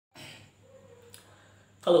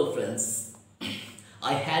Hello friends,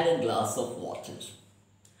 I had a glass of water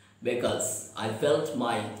because I felt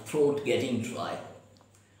my throat getting dry.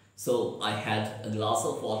 So I had a glass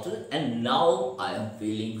of water and now I am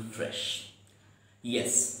feeling fresh.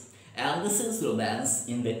 Yes, and this is Romance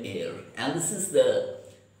in the Air, and this is the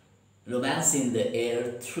Romance in the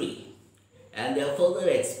Air 3. And there are further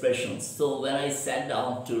expressions. So when I sat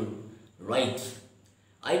down to write,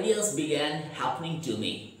 ideas began happening to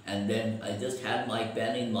me, and then I just had my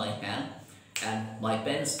pen in my hand and my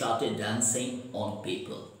pen started dancing on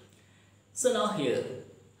paper. So now here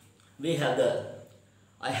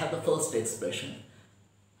I have the first expression.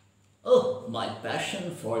 Oh, my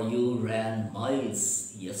passion for you ran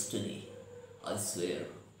miles yesterday, I swear.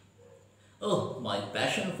 Oh, my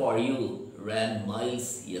passion for you ran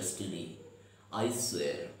miles yesterday, I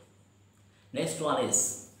swear. Next one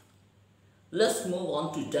is, let's move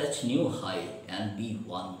on to touch new high and be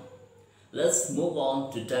one. Let's move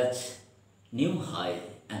on to touch new high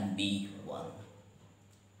and be one.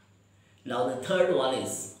 Now the third one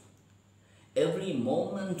is, every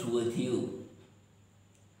moment with you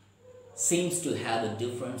seems to have a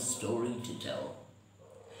different story to tell.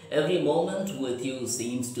 Every moment with you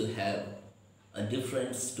seems to have a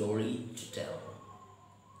different story to tell.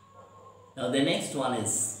 Now the next one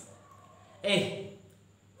is, hey,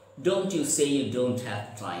 don't you say you don't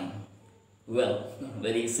have time. Well,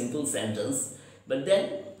 very simple sentence, but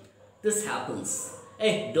then this happens.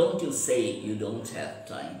 Hey, don't you say you don't have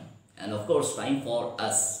time. And of course, time for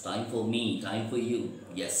us, time for me, time for you,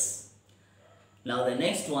 yes. Now the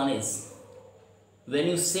next one is, when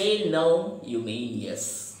you say no, you mean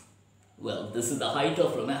yes. Well, this is the height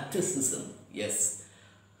of romanticism, yes.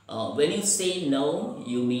 When you say no,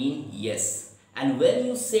 you mean yes. And when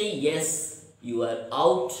you say yes, you are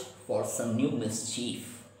out for some new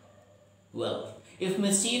mischief. Well, if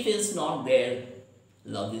mischief is not there,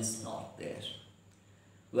 love is not there.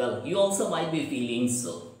 Well, you also might be feeling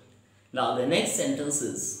so. Now the next sentence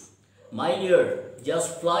is, my dear,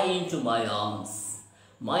 just fly into my arms.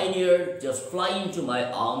 My dear, just fly into my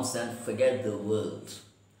arms and forget the world.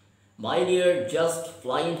 My dear, just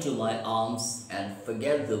fly into my arms and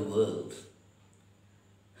forget the world.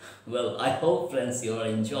 Well, I hope friends you are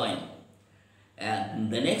enjoying. And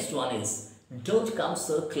the next one is, don't come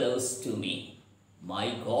so close to me.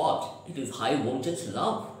 My God, it is high voltage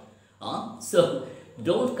love. So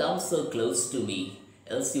don't come so close to me,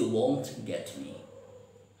 else you won't get me.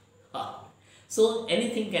 So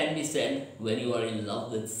anything can be said when you are in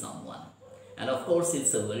love with someone. And of course,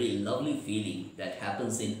 it's a very lovely feeling that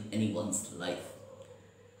happens in anyone's life.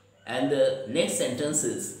 And the next sentence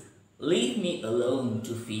is, leave me alone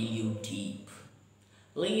to feel you deep.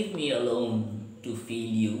 Leave me alone to feel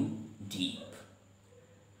you deep.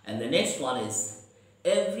 And the next one is,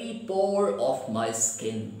 every pore of my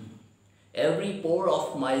skin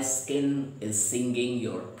is singing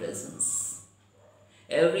your presence.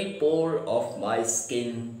 Every pore of my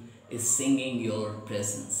skin is singing your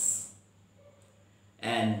presence.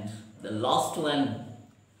 And the last one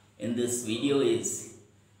in this video is,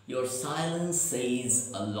 your silence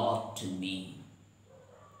says a lot to me.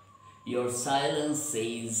 Your silence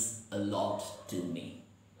says a lot to me.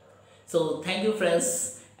 So thank you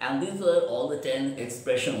friends, and these were all the 10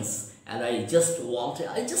 expressions, and I just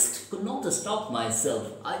could not stop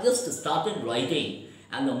myself. I just started writing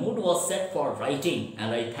and the mood was set for writing,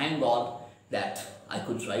 and I thank God that I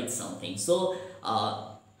could write something. So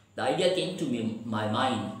the idea came to my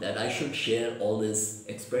mind that I should share all these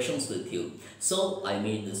expressions with you. So I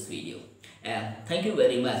made this video, and thank you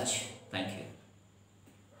very much. Thank you.